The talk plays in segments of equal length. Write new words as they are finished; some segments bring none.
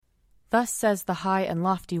Thus says the high and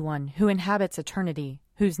lofty one, who inhabits eternity,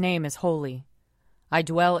 whose name is holy. I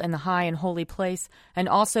dwell in the high and holy place, and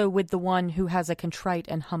also with the one who has a contrite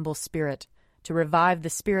and humble spirit, to revive the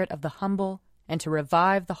spirit of the humble, and to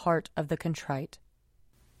revive the heart of the contrite.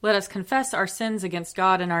 Let us confess our sins against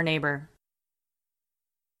God and our neighbor.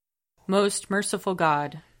 Most merciful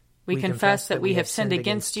God, we confess that we have sinned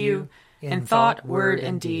against you in thought, word,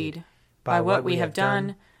 and deed, by what we have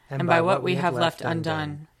done, and by what we have left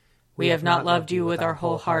undone. We have not loved you with our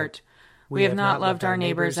whole heart. We have not loved our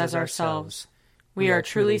neighbors as ourselves. We are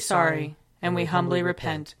truly sorry, and we humbly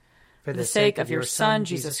repent. For the sake of your Son,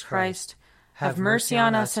 Jesus Christ, have mercy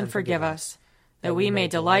on us and forgive us, that we may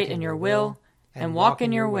delight in your will and walk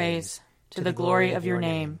in your ways, to the glory of your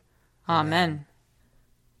name. Amen.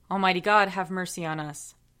 Almighty God, have mercy on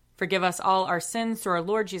us. Forgive us all our sins through our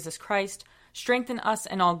Lord Jesus Christ. Strengthen us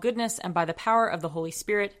in all goodness, and by the power of the Holy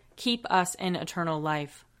Spirit, keep us in eternal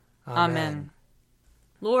life. Amen.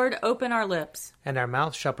 Lord, open our lips, and our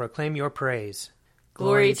mouth shall proclaim your praise.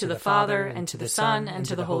 Glory to the Father, and to the Son, and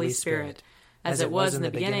to the Holy Spirit, as it was in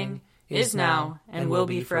the beginning, is now, and will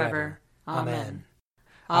be forever. Amen.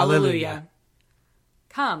 Alleluia.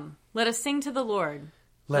 Come, let us sing to the Lord.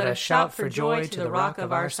 Let us shout for joy to the rock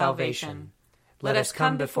of our salvation. Let us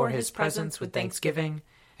come before his presence with thanksgiving,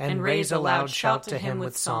 and raise a loud shout to him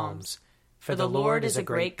with psalms. For the Lord is a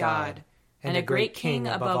great God, and a great King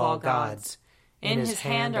above all gods. In his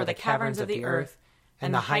hand are the caverns of the earth,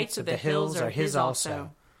 and the heights of the hills are his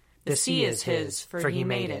also. The sea is his, for he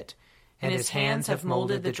made it, and his hands have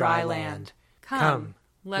molded the dry land. Come,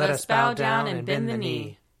 let us bow down and bend the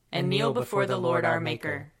knee, and kneel before the Lord our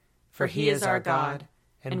Maker. For he is our God,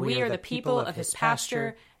 and we are the people of his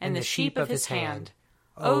pasture and the sheep of his hand.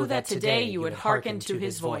 Oh, that today you would hearken to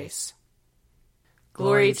his voice.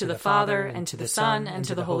 Glory to the Father, and to the Son, and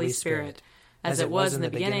to the Holy Spirit, as it was in the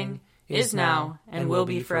beginning, is now, and will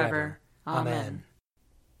be forever. Amen.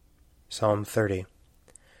 Psalm 30.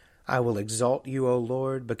 I will exalt you, O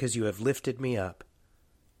Lord, because you have lifted me up,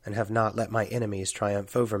 and have not let my enemies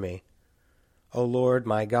triumph over me. O Lord,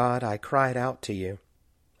 my God, I cried out to you,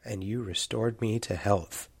 and you restored me to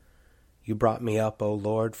health. You brought me up, O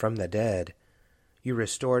Lord, from the dead. You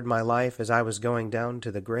restored my life as I was going down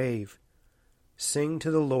to the grave. Sing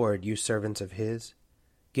to the Lord, you servants of his.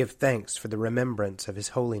 Give thanks for the remembrance of his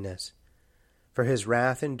holiness. For his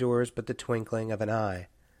wrath endures but the twinkling of an eye,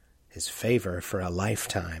 his favor for a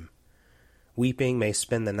lifetime. Weeping may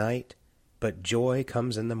spend the night, but joy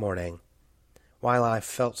comes in the morning. While I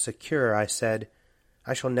felt secure, I said,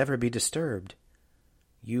 I shall never be disturbed.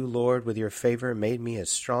 You, Lord, with your favor made me as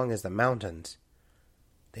strong as the mountains.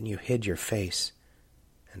 Then you hid your face,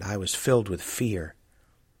 and I was filled with fear.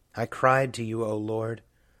 I cried to you, O Lord.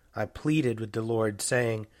 I pleaded with the Lord,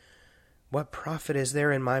 saying, What profit is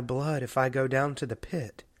there in my blood if I go down to the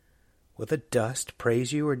pit? Will the dust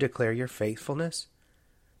praise you or declare your faithfulness?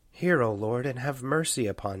 Hear, O Lord, and have mercy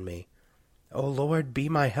upon me. O Lord, be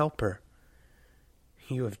my helper.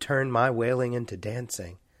 You have turned my wailing into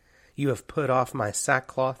dancing. You have put off my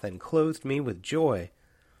sackcloth and clothed me with joy.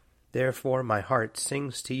 Therefore my heart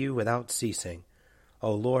sings to you without ceasing.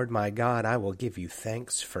 O Lord my God, I will give you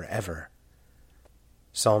thanks forever.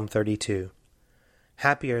 Psalm 32.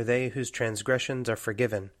 Happy are they whose transgressions are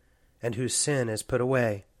forgiven, and whose sin is put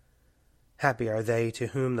away. Happy are they to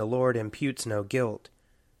whom the Lord imputes no guilt,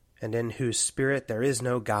 and in whose spirit there is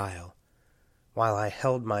no guile. While I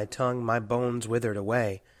held my tongue, my bones withered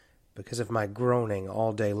away, because of my groaning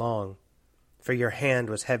all day long. For your hand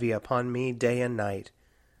was heavy upon me day and night.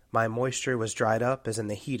 My moisture was dried up as in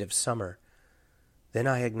the heat of summer. Then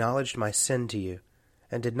I acknowledged my sin to you,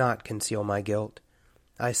 and did not conceal my guilt.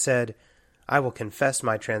 I said, I will confess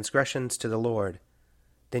my transgressions to the Lord.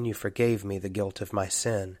 Then you forgave me the guilt of my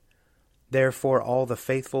sin. Therefore all the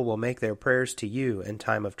faithful will make their prayers to you in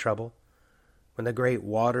time of trouble. When the great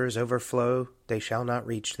waters overflow, they shall not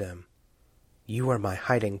reach them. You are my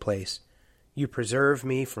hiding place. You preserve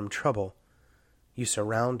me from trouble. You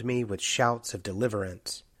surround me with shouts of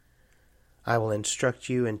deliverance. I will instruct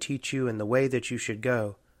you and teach you in the way that you should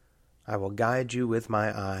go. I will guide you with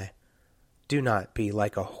my eye. Do not be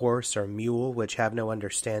like a horse or mule which have no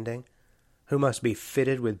understanding, who must be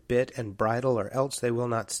fitted with bit and bridle, or else they will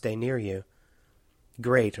not stay near you.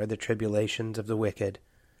 Great are the tribulations of the wicked,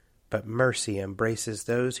 but mercy embraces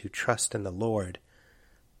those who trust in the Lord.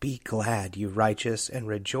 Be glad, you righteous, and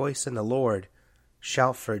rejoice in the Lord.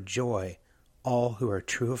 Shout for joy, all who are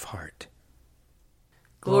true of heart.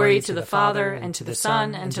 Glory to the Father, and to the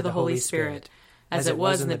Son, and to the Holy Spirit, as it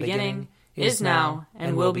was in the beginning, is now,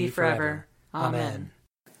 and will be forever. Amen.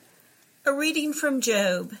 A reading from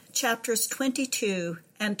Job, chapters 22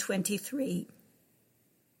 and 23.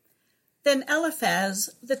 Then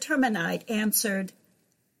Eliphaz the Temanite answered,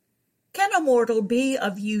 Can a mortal be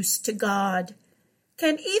of use to God?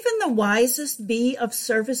 Can even the wisest be of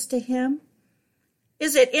service to him?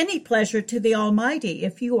 Is it any pleasure to the Almighty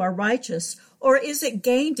if you are righteous, or is it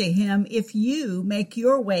gain to him if you make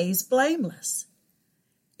your ways blameless?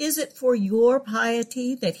 Is it for your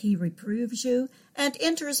piety that he reproves you and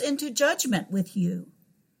enters into judgment with you?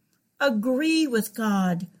 Agree with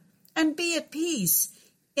God and be at peace.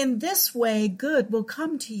 In this way good will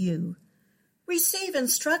come to you. Receive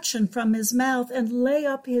instruction from his mouth and lay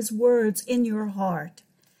up his words in your heart.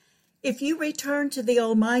 If you return to the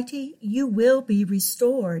Almighty, you will be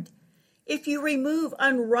restored. If you remove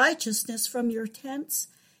unrighteousness from your tents,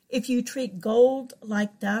 if you treat gold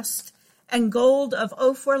like dust, and gold of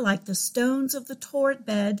Ophir like the stones of the torrent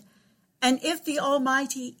bed, and if the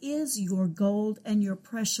Almighty is your gold and your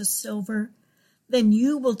precious silver, then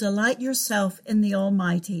you will delight yourself in the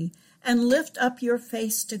Almighty and lift up your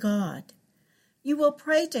face to God. You will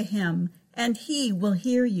pray to him, and he will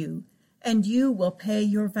hear you, and you will pay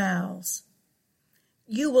your vows.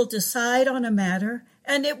 You will decide on a matter,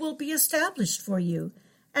 and it will be established for you,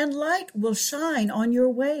 and light will shine on your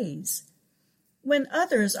ways. When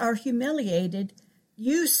others are humiliated,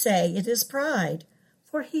 you say it is pride,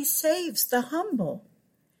 for he saves the humble.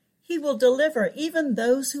 He will deliver even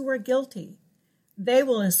those who are guilty. They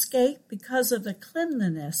will escape because of the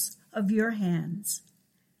cleanliness of your hands.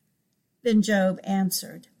 Then Job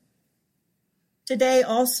answered, Today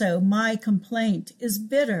also my complaint is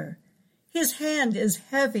bitter. His hand is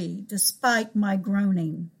heavy despite my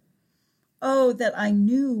groaning. Oh, that I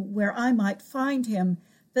knew where I might find him,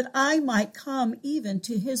 that I might come even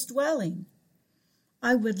to his dwelling.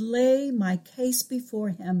 I would lay my case before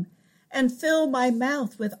him and fill my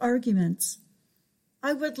mouth with arguments.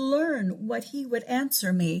 I would learn what he would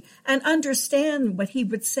answer me and understand what he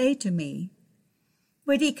would say to me.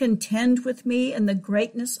 Would he contend with me in the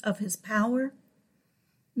greatness of his power?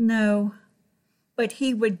 No, but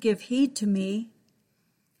he would give heed to me.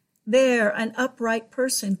 There an upright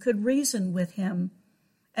person could reason with him,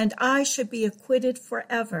 and I should be acquitted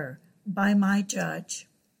forever by my judge.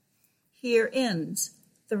 Here ends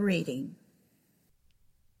the reading.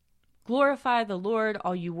 Glorify the Lord,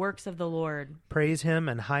 all you works of the Lord. Praise him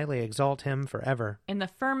and highly exalt him forever. In the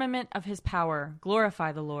firmament of his power,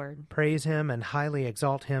 glorify the Lord. Praise him and highly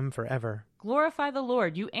exalt him forever. Glorify the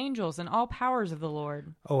Lord, you angels and all powers of the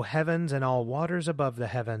Lord. O heavens and all waters above the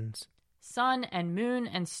heavens. Sun and moon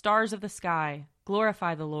and stars of the sky,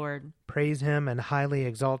 glorify the Lord. Praise him and highly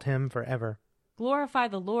exalt him forever. Glorify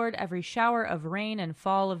the Lord, every shower of rain and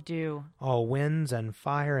fall of dew. All winds and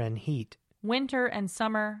fire and heat. Winter and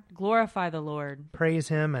summer, glorify the Lord. Praise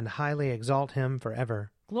him and highly exalt him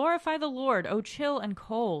forever. Glorify the Lord, O chill and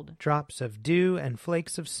cold. Drops of dew and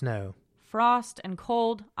flakes of snow. Frost and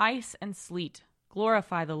cold, ice and sleet,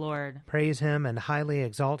 glorify the Lord. Praise him and highly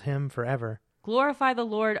exalt him forever. Glorify the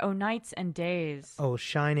Lord, O nights and days. O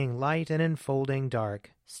shining light and enfolding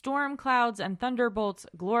dark. Storm clouds and thunderbolts,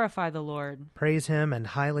 glorify the Lord. Praise him and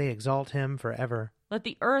highly exalt him forever. Let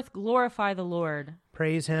the earth glorify the Lord.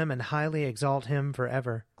 Praise him and highly exalt him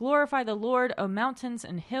forever. Glorify the Lord, O mountains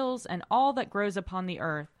and hills, and all that grows upon the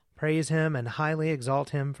earth. Praise him and highly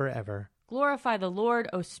exalt him forever. Glorify the Lord,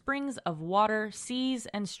 O springs of water, seas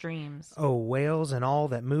and streams. O whales and all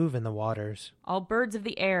that move in the waters. All birds of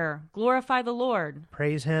the air, glorify the Lord.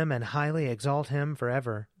 Praise him and highly exalt him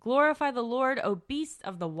forever. Glorify the Lord, O beasts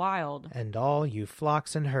of the wild. And all you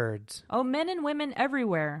flocks and herds. O men and women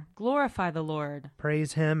everywhere, glorify the Lord.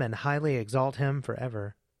 Praise him and highly exalt him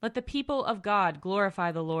forever. Let the people of God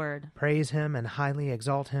glorify the Lord. Praise him and highly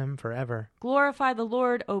exalt him forever. Glorify the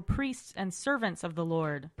Lord, O priests and servants of the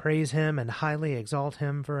Lord. Praise him and highly exalt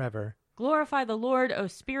him forever. Glorify the Lord, O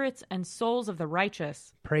spirits and souls of the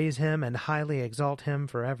righteous. Praise him and highly exalt him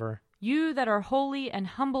forever. You that are holy and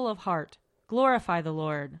humble of heart, glorify the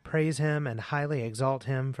Lord. Praise him and highly exalt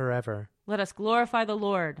him forever. Let us glorify the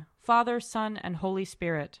Lord, Father, Son, and Holy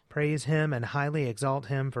Spirit. Praise him and highly exalt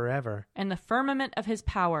him forever. In the firmament of his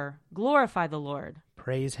power, glorify the Lord.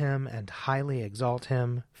 Praise him and highly exalt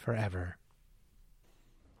him forever.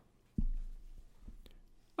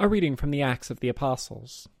 A reading from the Acts of the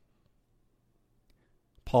Apostles.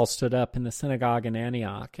 Paul stood up in the synagogue in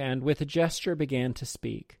Antioch, and with a gesture began to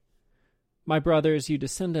speak. My brothers, you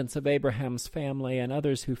descendants of Abraham's family, and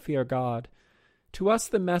others who fear God, to us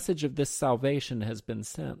the message of this salvation has been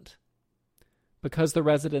sent. Because the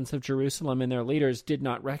residents of Jerusalem and their leaders did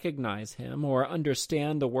not recognize him or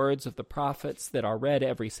understand the words of the prophets that are read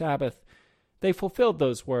every Sabbath, they fulfilled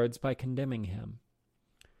those words by condemning him.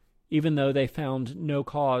 Even though they found no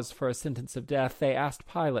cause for a sentence of death, they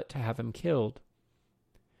asked Pilate to have him killed.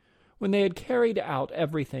 When they had carried out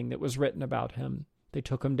everything that was written about him, they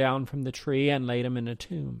took him down from the tree and laid him in a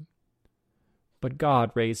tomb. But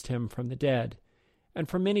God raised him from the dead, and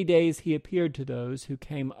for many days he appeared to those who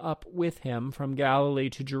came up with him from Galilee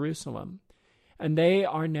to Jerusalem, and they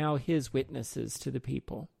are now his witnesses to the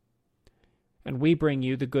people. And we bring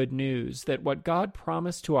you the good news that what God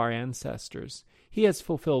promised to our ancestors, he has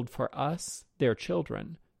fulfilled for us, their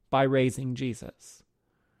children, by raising Jesus.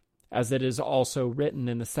 As it is also written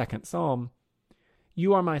in the 2nd Psalm,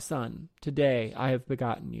 "You are my son, today I have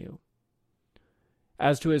begotten you."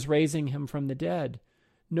 As to his raising him from the dead,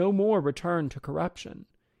 no more return to corruption.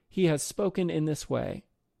 He has spoken in this way,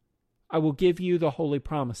 "I will give you the holy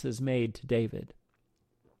promises made to David."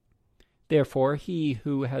 Therefore he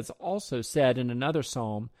who has also said in another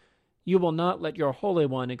psalm, "You will not let your Holy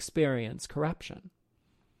One experience corruption."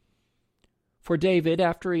 For David,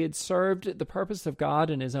 after he had served the purpose of God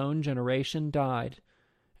in his own generation, died,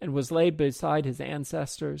 and was laid beside his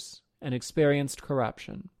ancestors, and experienced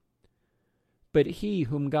corruption. But he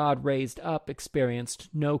whom God raised up experienced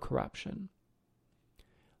no corruption.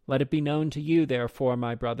 Let it be known to you, therefore,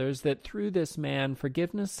 my brothers, that through this man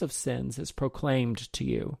forgiveness of sins is proclaimed to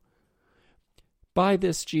you. By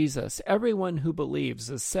this Jesus, everyone who believes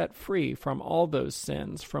is set free from all those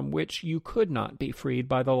sins from which you could not be freed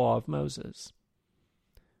by the law of Moses.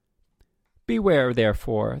 Beware,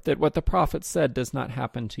 therefore, that what the prophet said does not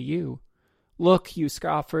happen to you. Look, you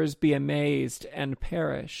scoffers, be amazed and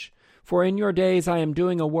perish. For in your days I am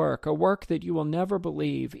doing a work that you will never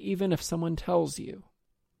believe, even if someone tells you.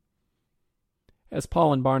 As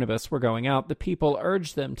Paul and Barnabas were going out, the people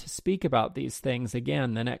urged them to speak about these things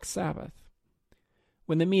again the next Sabbath.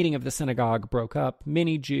 When the meeting of the synagogue broke up,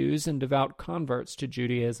 many Jews and devout converts to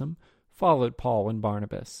Judaism followed Paul and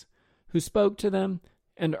Barnabas, who spoke to them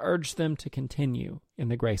and urged them to continue in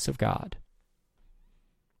the grace of God.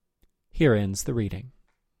 Here ends the reading.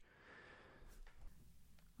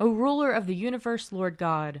 O ruler of the universe, Lord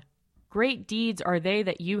God, great deeds are they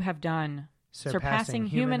that you have done, surpassing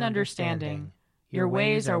human understanding. Your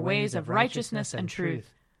ways are ways of righteousness and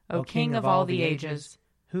truth, O King of all the ages.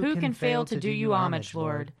 Who can fail to do you homage,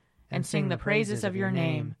 Lord, and sing the praises of your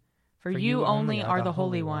name? For you only are the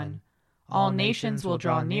Holy One. All nations will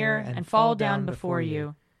draw near and fall down before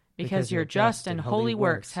you, because your just and holy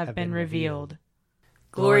works have been revealed.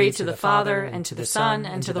 Glory to the Father, and to the Son,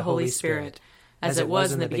 and to the Holy Spirit, as it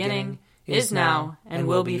was in the beginning, is now, and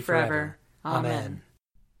will be forever. Amen.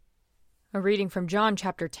 A reading from John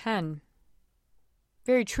chapter 10.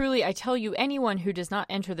 Very truly I tell you, anyone who does not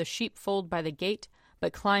enter the sheepfold by the gate,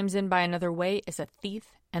 but climbs in by another way, is a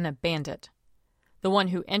thief and a bandit. The one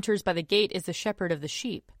who enters by the gate is the shepherd of the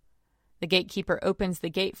sheep. The gatekeeper opens the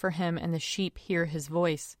gate for him, and the sheep hear his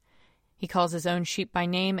voice. He calls his own sheep by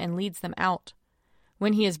name and leads them out.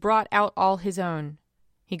 When he has brought out all his own,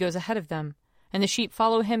 he goes ahead of them, and the sheep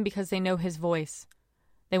follow him because they know his voice.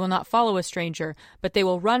 They will not follow a stranger, but they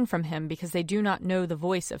will run from him because they do not know the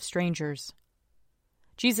voice of strangers.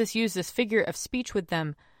 Jesus used this figure of speech with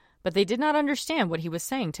them, but they did not understand what he was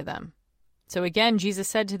saying to them. So again Jesus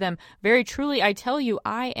said to them, Very truly I tell you,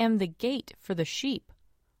 I am the gate for the sheep.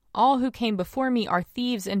 All who came before me are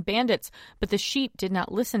thieves and bandits, but the sheep did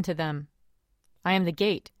not listen to them. I am the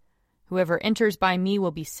gate. Whoever enters by me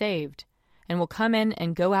will be saved, and will come in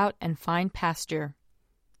and go out and find pasture.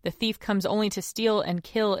 The thief comes only to steal and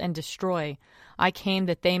kill and destroy. I came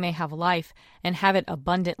that they may have life and have it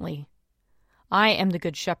abundantly. I am the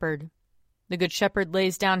good shepherd. The good shepherd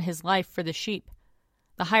lays down his life for the sheep.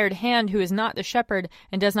 The hired hand who is not the shepherd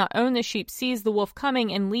and does not own the sheep sees the wolf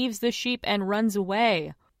coming and leaves the sheep and runs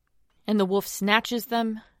away. And the wolf snatches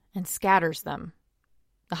them and scatters them.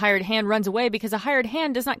 The hired hand runs away because a hired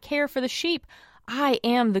hand does not care for the sheep. I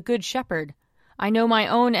am the good shepherd. I know my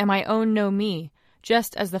own, and my own know me,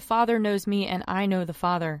 just as the Father knows me, and I know the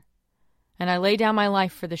Father. And I lay down my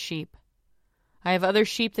life for the sheep. I have other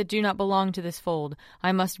sheep that do not belong to this fold.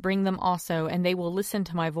 I must bring them also, and they will listen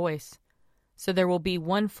to my voice. So there will be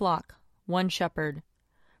one flock, one shepherd.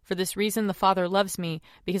 For this reason the Father loves me,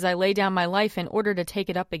 because I lay down my life in order to take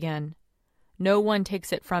it up again. No one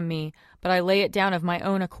takes it from me, but I lay it down of my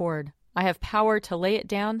own accord. I have power to lay it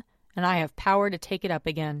down, and I have power to take it up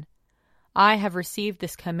again. I have received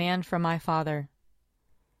this command from my Father.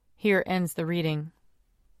 Here ends the reading.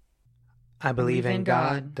 I believe in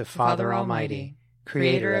God, the Father Almighty,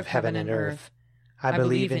 creator of heaven and earth. I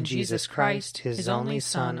believe in Jesus Christ, his only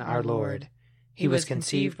Son, our Lord. He was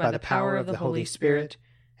conceived by the power of the Holy Spirit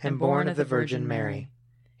and born of the Virgin Mary.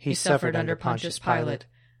 He suffered under Pontius Pilate,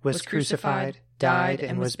 was crucified, died,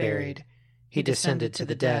 and was buried. He descended to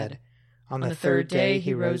the dead. On the third day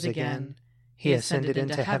he rose again. He ascended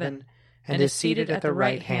into heaven, and is seated at the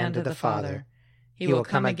right hand of the Father. He will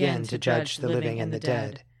come again to judge the living and the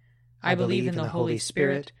dead. I believe in the Holy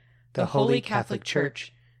Spirit, the Holy Catholic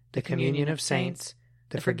Church, the communion of saints,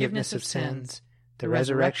 the forgiveness of sins, the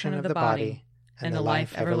resurrection of the body, and the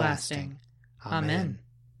life everlasting. Amen.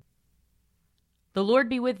 The Lord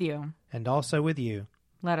be with you. And also with you.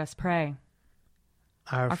 Let us pray.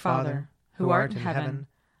 Our Father, who art in heaven,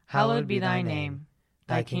 hallowed be thy name.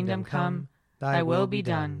 Thy kingdom come, thy will be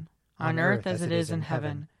done, on earth as it is in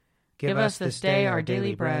heaven. Give us this day our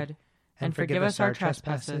daily bread, and forgive us our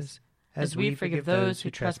trespasses, as we forgive those who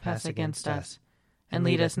trespass against us. And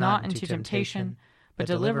lead us not into temptation, but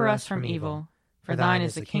deliver us from evil. For thine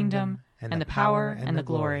is the kingdom, and the power, and the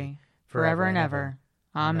glory, forever and ever.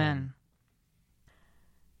 Amen.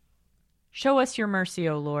 Show us your mercy,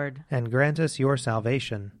 O Lord. And grant us your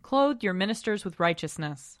salvation. Clothe your ministers with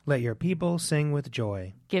righteousness. Let your people sing with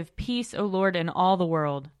joy. Give peace, O Lord, in all the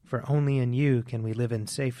world. For only in you can we live in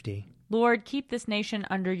safety. Lord, keep this nation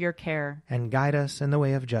under your care. And guide us in the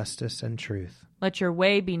way of justice and truth. Let your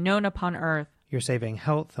way be known upon earth. Your saving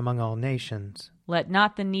health among all nations. Let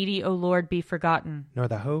not the needy, O Lord, be forgotten. Nor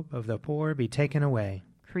the hope of the poor be taken away.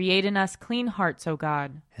 Create in us clean hearts, O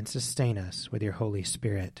God. And sustain us with your Holy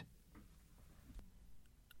Spirit.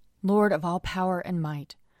 Lord of all power and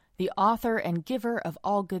might, the author and giver of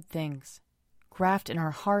all good things, graft in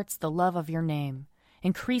our hearts the love of your name,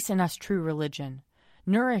 increase in us true religion,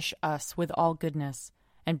 nourish us with all goodness,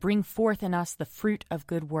 and bring forth in us the fruit of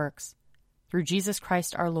good works. Through Jesus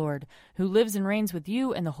Christ our Lord, who lives and reigns with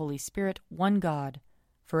you and the Holy Spirit, one God,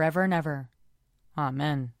 forever and ever.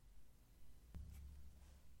 Amen.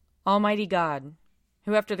 Almighty God,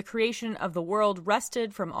 who after the creation of the world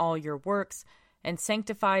rested from all your works, and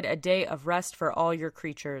sanctified a day of rest for all your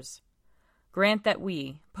creatures, grant that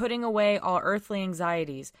we, putting away all earthly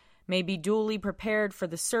anxieties, may be duly prepared for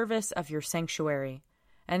the service of your sanctuary,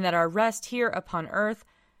 and that our rest here upon earth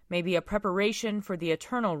may be a preparation for the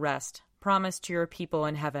eternal rest promised to your people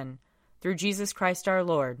in heaven, through Jesus Christ our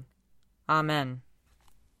Lord. Amen.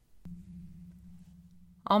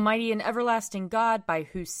 Almighty and everlasting God, by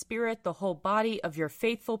whose Spirit the whole body of your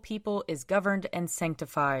faithful people is governed and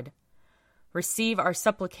sanctified, receive our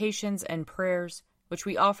supplications and prayers, which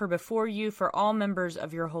we offer before you for all members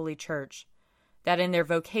of your holy church, that in their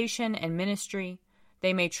vocation and ministry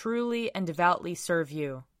they may truly and devoutly serve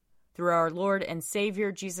you, through our Lord and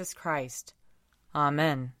Savior Jesus Christ.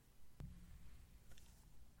 Amen.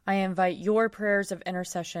 I invite your prayers of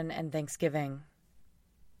intercession and thanksgiving.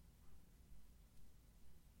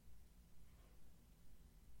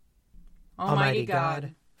 Almighty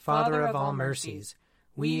God, Father of all mercies,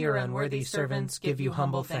 we, your unworthy servants, give you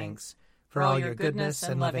humble thanks for all your goodness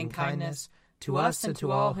and loving kindness to us and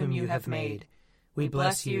to all whom you have made. We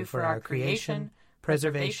bless you for our creation,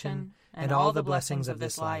 preservation, and all the blessings of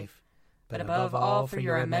this life, but above all for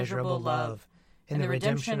your immeasurable love in the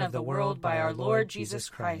redemption of the world by our Lord Jesus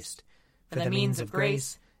Christ, for the means of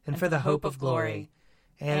grace and for the hope of glory.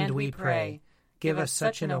 And we pray, give us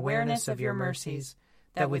such an awareness of your mercies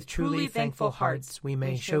that with truly thankful hearts we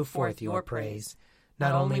may show forth your praise,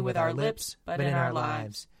 not only with our lips, but in our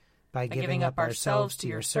lives, by giving up ourselves to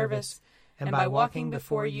your service, and by walking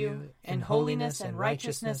before you in holiness and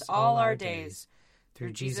righteousness all our days,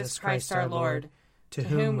 through Jesus Christ our Lord, to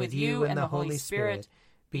whom with you and the Holy Spirit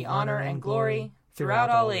be honor and glory throughout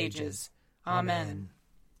all ages. Amen.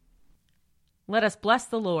 Let us bless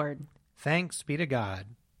the Lord. Thanks be to God.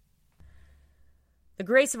 The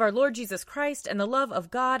grace of our Lord Jesus Christ, and the love of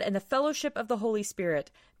God, and the fellowship of the Holy Spirit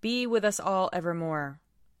be with us all evermore.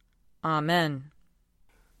 Amen.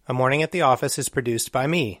 A Morning at the Office is produced by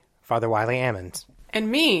me, Father Wiley Ammons. And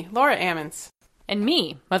me, Laura Ammons. And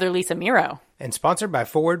me, Mother Lisa Meirow. And sponsored by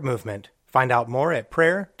Forward Movement. Find out more at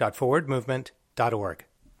prayer.forwardmovement.org.